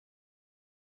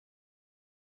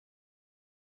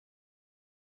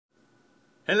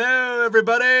Hello,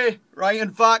 everybody.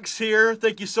 Ryan Fox here.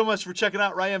 Thank you so much for checking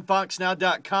out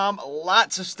RyanFoxNow.com.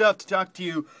 Lots of stuff to talk to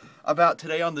you about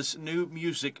today on this New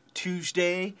Music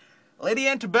Tuesday. Lady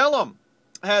Antebellum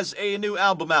has a new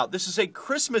album out. This is a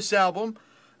Christmas album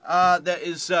that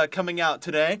is coming out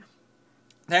today.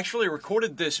 They actually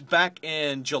recorded this back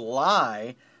in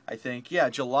July, I think. Yeah,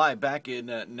 July, back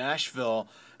in Nashville.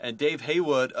 And Dave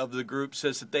Haywood of the group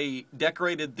says that they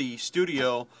decorated the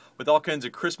studio with all kinds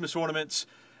of Christmas ornaments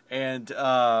and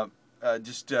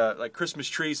like Christmas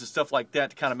trees and stuff like that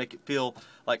to kind of make it feel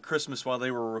like Christmas while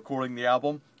they were recording the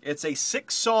album. It's a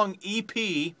 6-song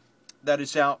EP that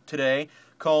is out today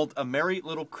called A Merry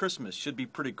Little Christmas. Should be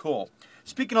pretty cool.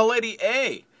 Speaking of Lady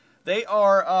A, they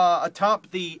are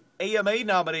atop the AMA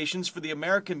nominations for the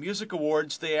American Music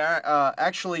Awards. They are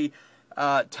actually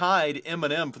tied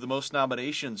Eminem for the most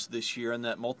nominations this year in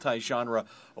that multi-genre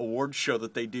award show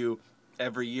that they do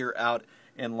every year out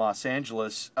in Los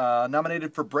Angeles.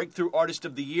 Nominated for Breakthrough Artist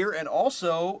of the Year and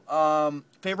also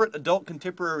Favorite Adult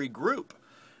Contemporary Group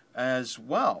as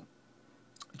well.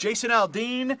 Jason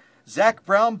Aldean, Zach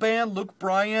Brown Band, Luke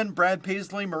Bryan, Brad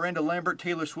Paisley, Miranda Lambert,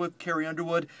 Taylor Swift, Carrie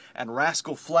Underwood, and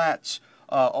Rascal Flatts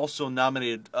also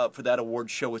nominated for that award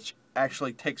show, which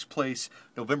actually takes place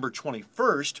November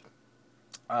 21st.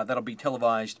 That'll be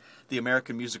televised, the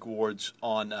American Music Awards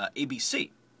on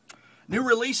ABC. New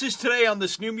releases today on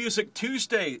this New Music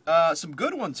Tuesday. Some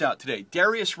good ones out today.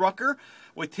 Darius Rucker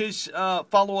with his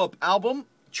follow-up album,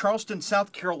 Charleston,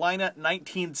 South Carolina,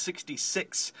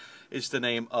 1966 is the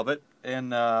name of it.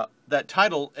 And that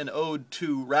title, an ode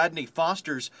to Rodney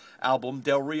Foster's album,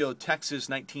 Del Rio, Texas,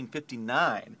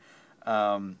 1959.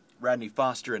 Rodney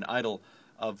Foster, an idol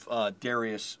of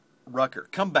Darius Rucker.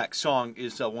 Comeback Song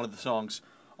is one of the songs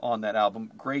on that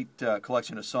album. Great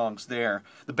collection of songs there.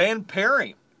 The band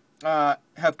Perry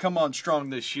have come on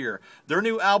strong this year. Their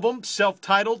new album,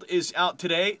 self-titled, is out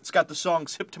today. It's got the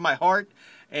songs Hip to My Heart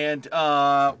and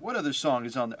what other song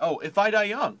is on there? Oh, If I Die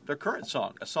Young, their current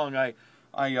song. A song I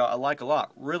like a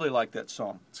lot. Really like that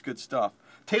song. It's good stuff.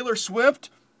 Taylor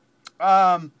Swift,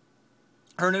 her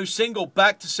new single,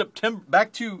 Back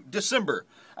to December.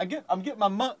 I'm getting my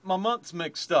months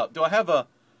mixed up. Do I have I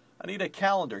need a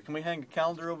calendar. Can we hang a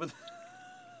calendar over there?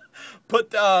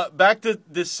 Put Back to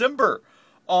December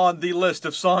on the list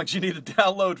of songs you need to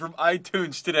download from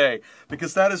iTunes today,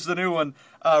 because that is the new one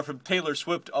from Taylor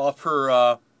Swift off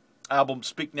her album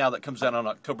Speak Now that comes out on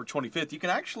October 25th. You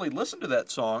can actually listen to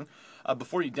that song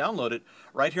before you download it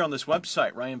right here on this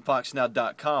website,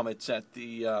 RyanFoxNow.com. It's at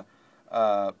the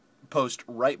post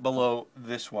right below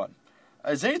this one.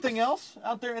 Is there anything else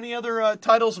out there? Any other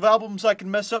titles of albums I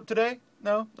can mess up today?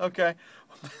 No? Okay.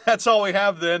 That's all we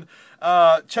have then.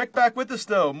 Check back with us,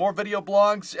 though. More video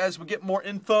blogs as we get more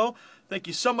info. Thank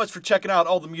you so much for checking out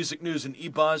all the music news and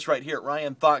e-buzz right here at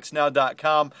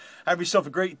RyanFoxNow.com. Have yourself a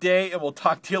great day, and we'll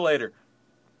talk to you later.